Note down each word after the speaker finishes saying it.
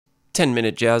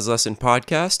10-Minute Jazz Lesson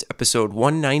Podcast, episode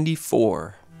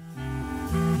 194.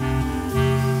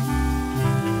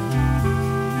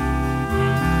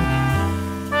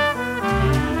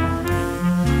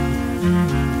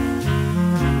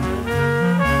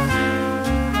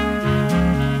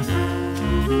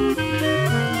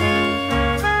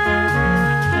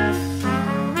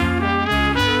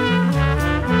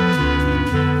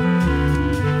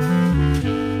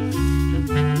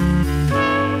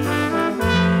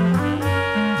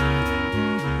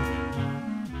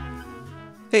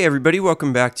 Hey everybody,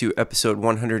 welcome back to episode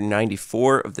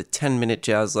 194 of the 10-Minute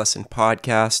Jazz Lesson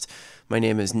Podcast. My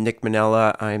name is Nick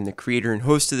Manella. I am the creator and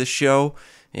host of the show,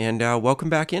 and welcome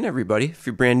back in everybody. If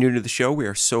you're brand new to the show, we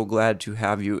are so glad to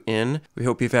have you in. We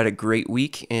hope you've had a great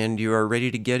week and you are ready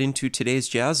to get into today's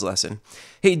jazz lesson.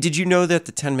 Hey, did you know that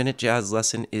the 10-Minute Jazz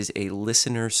Lesson is a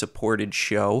listener-supported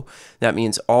show? That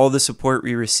means all the support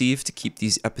we receive to keep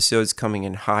these episodes coming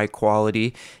in high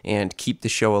quality and keep the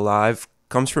show alive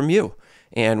comes from you.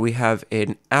 And we have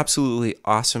an absolutely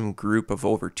awesome group of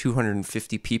over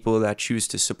 250 people that choose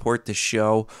to support the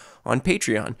show on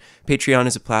Patreon. Patreon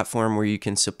is a platform where you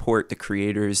can support the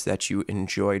creators that you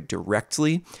enjoy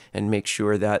directly and make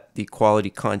sure that the quality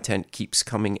content keeps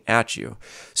coming at you.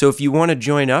 So if you want to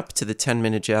join up to the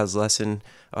 10-Minute Jazz Lesson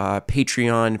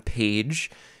Patreon page,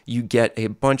 you get a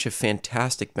bunch of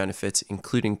fantastic benefits,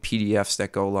 including PDFs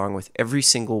that go along with every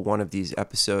single one of these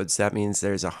episodes. That means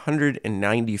there's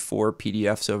 194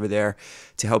 PDFs over there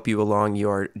to help you along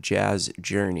your jazz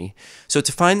journey. So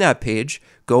to find that page,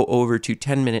 go over to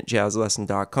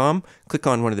 10minutejazzlesson.com, click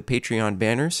on one of the Patreon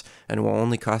banners, and it will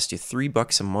only cost you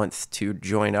 $3 a month to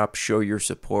join up, show your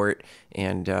support,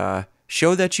 and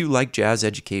show that you like jazz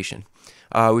education.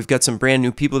 We've got some brand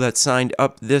new people that signed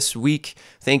up this week.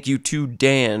 Thank you to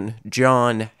Dan,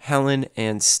 John, Helen,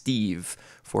 and Steve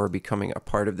for becoming a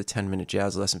part of the 10-Minute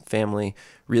Jazz Lesson family.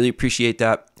 Really appreciate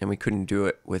that, and we couldn't do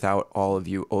it without all of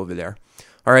you over there.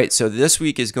 All right, so this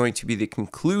week is going to be the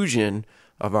conclusion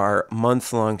of our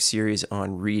month-long series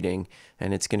on reading,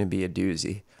 and it's going to be a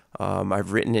doozy.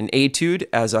 I've written an etude,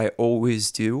 as I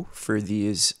always do, for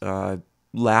these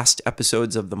last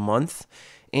episodes of the month.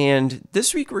 And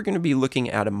this week we're going to be looking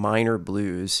at a minor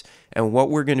blues, and what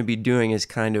we're going to be doing is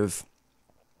kind of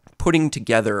putting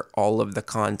together all of the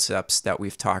concepts that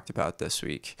we've talked about this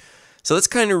week. So let's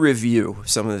kind of review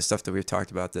some of the stuff that we've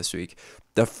talked about this week.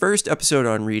 The first episode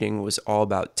on reading was all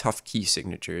about tough key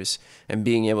signatures and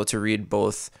being able to read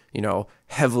both,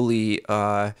 heavily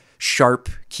sharp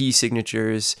key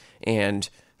signatures and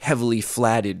heavily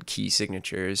flatted key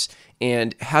signatures,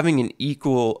 and having an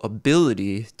equal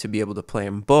ability to be able to play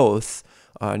them both,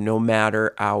 no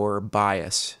matter our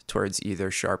bias towards either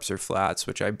sharps or flats,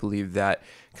 which I believe that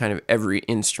kind of every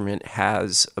instrument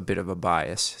has a bit of a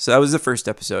bias. So that was the first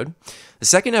episode. The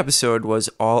second episode was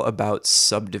all about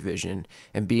subdivision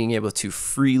and being able to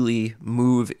freely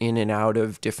move in and out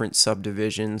of different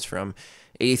subdivisions, from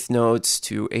eighth notes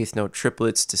to eighth note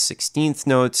triplets to 16th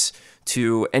notes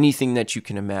to anything that you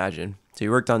can imagine. So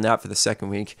you worked on that for the second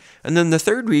week. And then the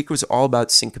third week was all about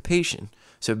syncopation.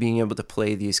 So being able to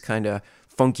play these kind of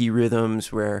funky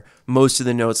rhythms where most of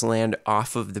the notes land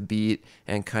off of the beat,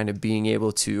 and kind of being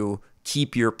able to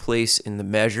keep your place in the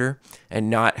measure and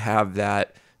not have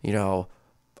that,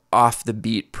 off the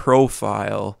beat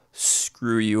profile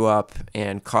screw you up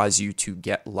and cause you to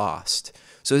get lost.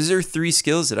 So these are three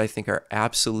skills that I think are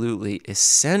absolutely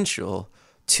essential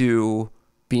to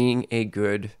being a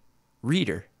good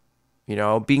reader.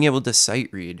 Being able to sight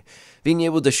read, being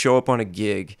able to show up on a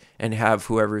gig and have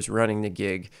whoever's running the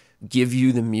gig give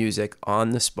you the music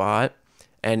on the spot,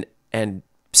 and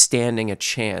standing a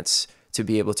chance to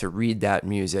be able to read that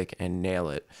music and nail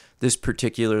it. This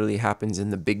particularly happens in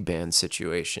the big band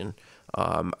situation.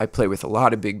 I play with a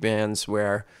lot of big bands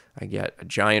where I get a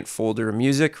giant folder of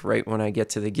music right when I get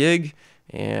to the gig,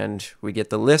 and we get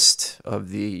the list of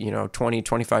the 20,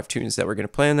 25 tunes that we're going to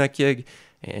play on that gig,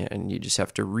 and you just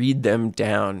have to read them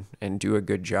down and do a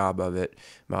good job of it,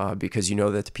 because you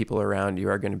know that the people around you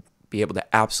are going to be able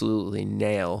to absolutely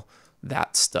nail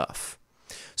that stuff.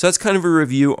 So that's kind of a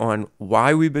review on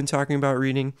why we've been talking about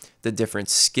reading, the different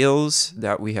skills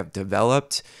that we have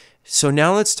developed. So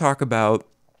now let's talk about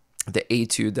the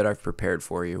etude that I've prepared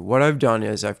for you. What I've done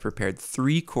is I've prepared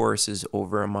 3 courses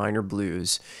over a minor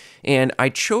blues, and I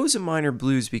chose a minor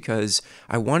blues because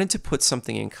I wanted to put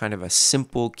something in kind of a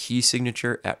simple key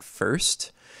signature at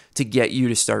first to get you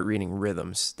to start reading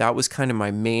rhythms. That was kind of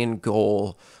my main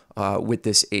goal with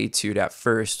this etude at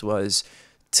first, was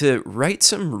to write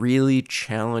some really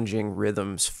challenging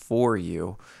rhythms for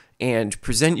you and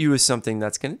present you with something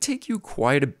that's going to take you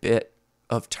quite a bit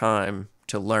of time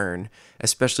to learn,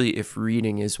 especially if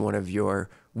reading is one of your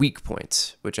weak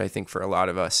points, which I think for a lot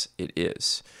of us it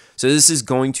is. So this is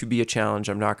going to be a challenge.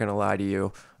 I'm not going to lie to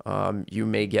you. You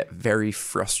may get very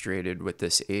frustrated with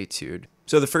this etude.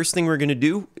 So the first thing we're going to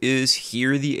do is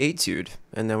hear the etude,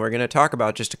 and then we're going to talk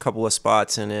about just a couple of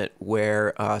spots in it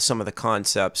where some of the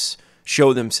concepts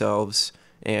show themselves,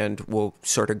 and we'll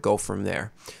sort of go from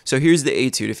there. So here's the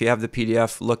etude. If you have the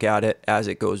PDF, look at it as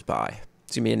it goes by.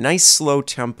 It's going to be a nice slow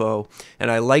tempo,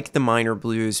 and I like the minor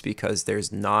blues because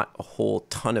there's not a whole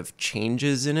ton of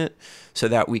changes in it, so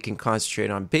that we can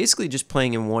concentrate on basically just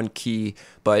playing in one key,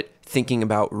 but thinking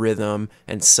about rhythm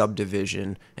and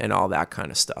subdivision and all that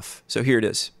kind of stuff. So here it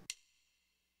is.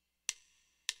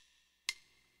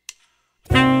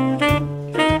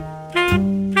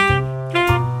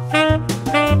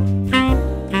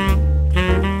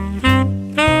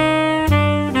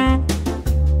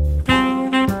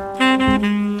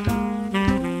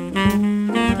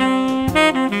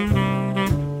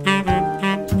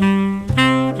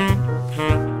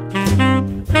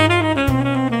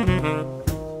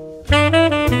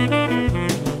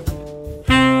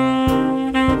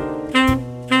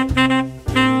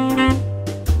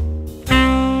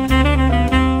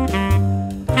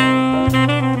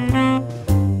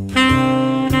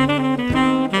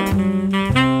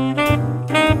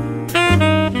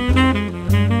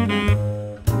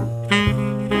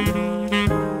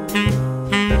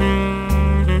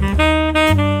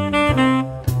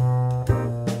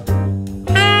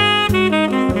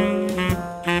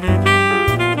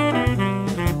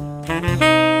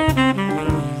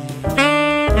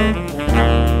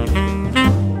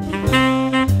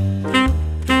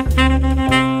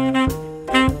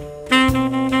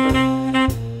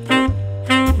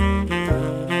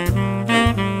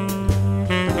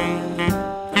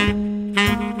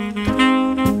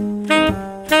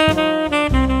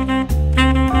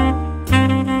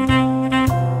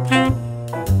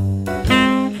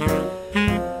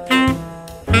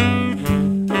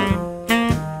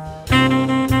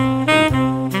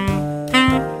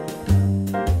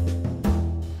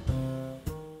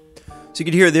 So you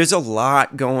can hear there's a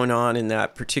lot going on in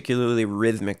that, particularly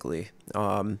rhythmically.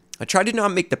 I tried to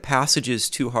not make the passages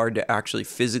too hard to actually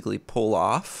physically pull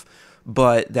off,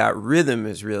 but that rhythm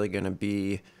is really going to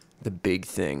be the big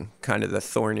thing, kind of the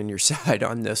thorn in your side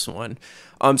on this one.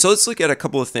 So let's look at a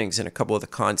couple of things and a couple of the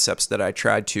concepts that I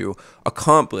tried to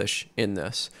accomplish in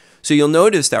this. So you'll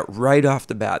notice that right off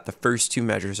the bat, the first two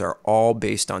measures are all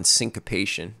based on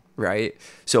syncopation, right?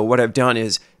 So what I've done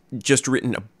is just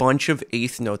written a bunch of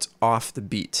eighth notes off the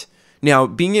beat. Now,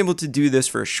 being able to do this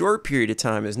for a short period of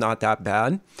time is not that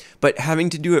bad, but having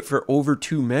to do it for over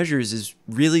two measures is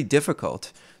really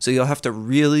difficult. So you'll have to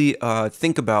really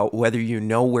think about whether you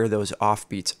know where those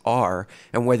offbeats are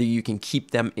and whether you can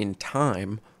keep them in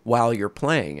time while you're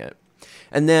playing it.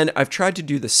 And then I've tried to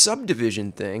do the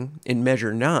subdivision thing in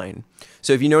measure 9.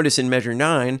 So if you notice in measure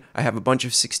 9, I have a bunch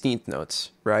of 16th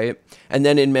notes, right? And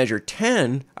then in measure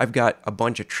 10, I've got a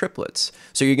bunch of triplets.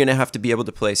 So you're going to have to be able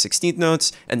to play 16th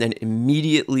notes and then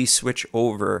immediately switch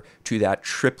over to that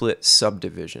triplet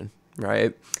subdivision,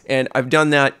 right? And I've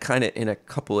done that kind of in a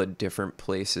couple of different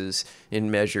places.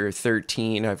 In measure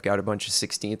 13, I've got a bunch of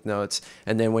 16th notes.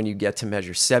 And then when you get to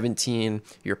measure 17,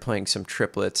 you're playing some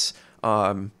triplets.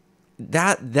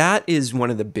 That is one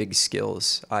of the big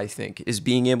skills, I think, is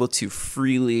being able to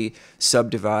freely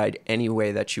subdivide any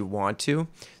way that you want to.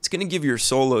 It's going to give your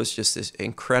solos just this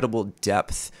incredible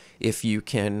depth if you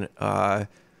can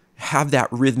have that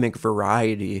rhythmic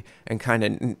variety and kind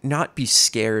of not be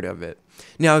scared of it.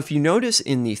 Now, if you notice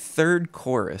in the third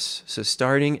chorus, so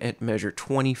starting at measure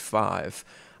 25,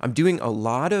 I'm doing a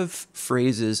lot of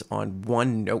phrases on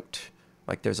one note.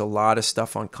 Like there's a lot of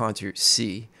stuff on concert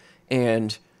C.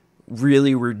 And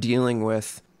really we're dealing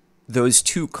with those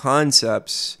two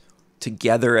concepts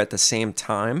together at the same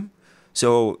time.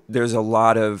 So there's a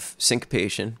lot of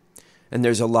syncopation and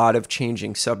there's a lot of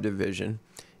changing subdivision.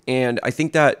 And I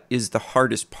think that is the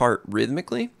hardest part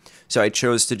rhythmically. So I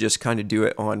chose to just kind of do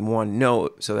it on one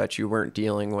note so that you weren't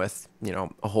dealing with,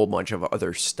 a whole bunch of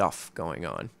other stuff going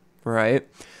on, right?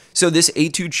 So this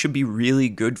etude should be really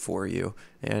good for you.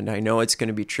 And I know it's going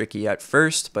to be tricky at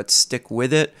first, but stick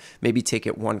with it. Maybe take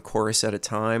it one chorus at a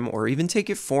time, or even take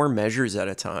it 4 measures at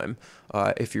a time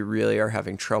if you really are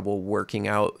having trouble working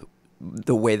out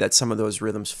the way that some of those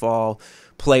rhythms fall.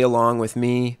 Play along with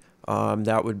me.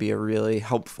 That would be a really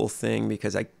helpful thing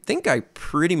because I think I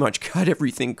pretty much got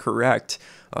everything correct.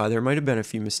 There might have been a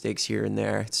few mistakes here and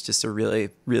there. It's just a really,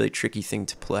 really tricky thing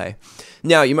to play.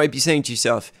 Now, you might be saying to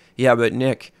yourself, yeah, but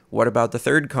Nick, what about the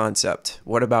third concept?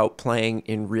 What about playing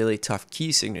in really tough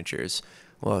key signatures?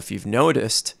 Well, if you've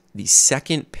noticed, the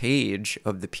second page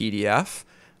of the PDF,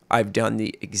 I've done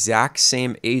the exact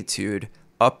same etude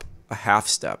up a half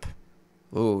step.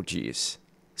 Oh, geez.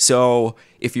 So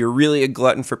if you're really a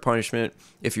glutton for punishment,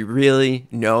 if you really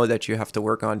know that you have to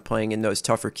work on playing in those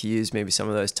tougher keys, maybe some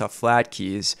of those tough flat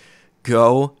keys,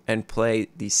 go and play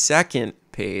the second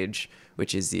page,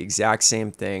 which is the exact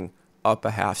same thing, up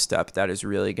a half step. That is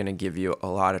really going to give you a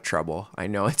lot of trouble. I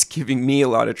know it's giving me a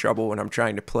lot of trouble when I'm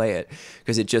trying to play it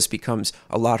because it just becomes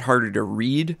a lot harder to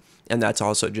read, and that's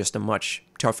also just a much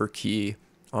tougher key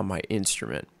on my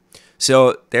instrument.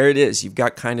 So there it is. You've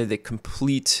got kind of the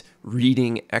complete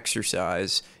reading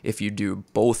exercise if you do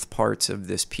both parts of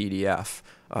this PDF.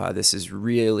 This is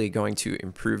really going to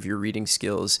improve your reading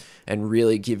skills and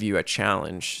really give you a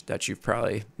challenge that you've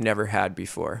probably never had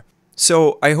before.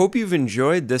 So I hope you've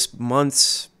enjoyed this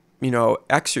month's,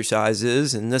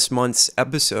 exercises and this month's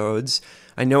episodes.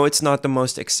 I know it's not the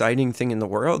most exciting thing in the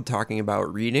world talking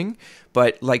about reading,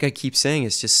 but like I keep saying,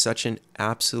 it's just such an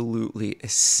absolutely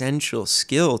essential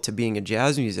skill to being a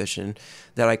jazz musician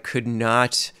that I could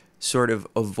not sort of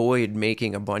avoid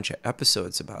making a bunch of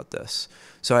episodes about this.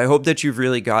 So I hope that you've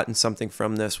really gotten something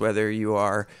from this, whether you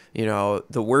are,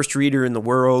 the worst reader in the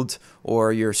world,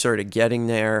 or you're sort of getting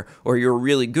there, or you're a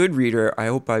really good reader. I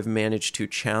hope I've managed to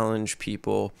challenge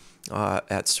people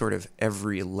at sort of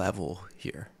every level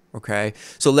here. Okay,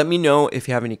 so let me know if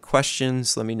you have any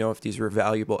questions. Let me know if these were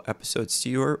valuable episodes to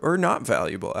you or not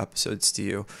valuable episodes to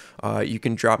you. You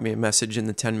can drop me a message in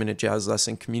the 10-Minute Jazz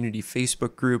Lesson Community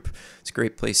Facebook group. It's a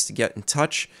great place to get in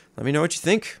touch. Let me know what you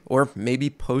think, or maybe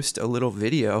post a little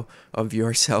video of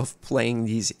yourself playing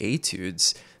these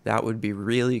etudes. That would be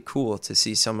really cool to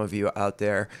see some of you out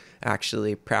there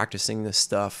actually practicing this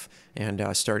stuff and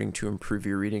starting to improve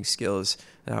your reading skills.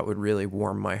 That would really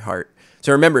warm my heart.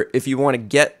 So remember, if you want to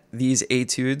get these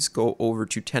etudes, go over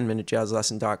to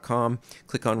 10minutejazzlesson.com,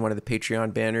 click on one of the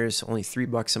Patreon banners, only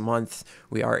 $3 a month.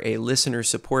 We are a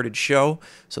listener-supported show,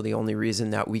 so the only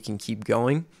reason that we can keep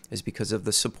going is because of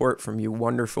the support from you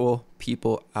wonderful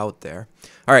people out there.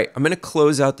 All right, I'm going to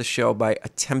close out the show by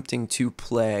attempting to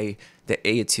play the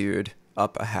etude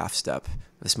up a half step.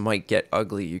 This might get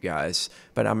ugly, you guys,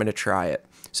 but I'm going to try it.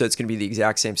 So it's going to be the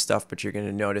exact same stuff, but you're going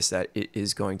to notice that it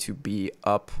is going to be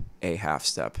up a half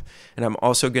step. And I'm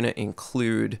also going to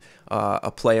include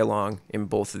a play along in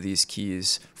both of these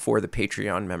keys for the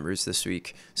Patreon members this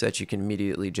week so that you can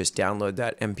immediately just download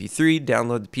that MP3,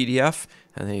 download the PDF,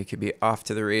 and then you could be off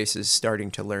to the races starting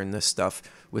to learn this stuff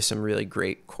with some really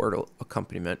great chordal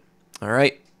accompaniment. All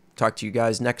right, talk to you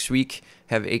guys next week.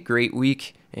 Have a great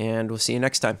week, and we'll see you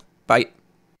next time. Bye.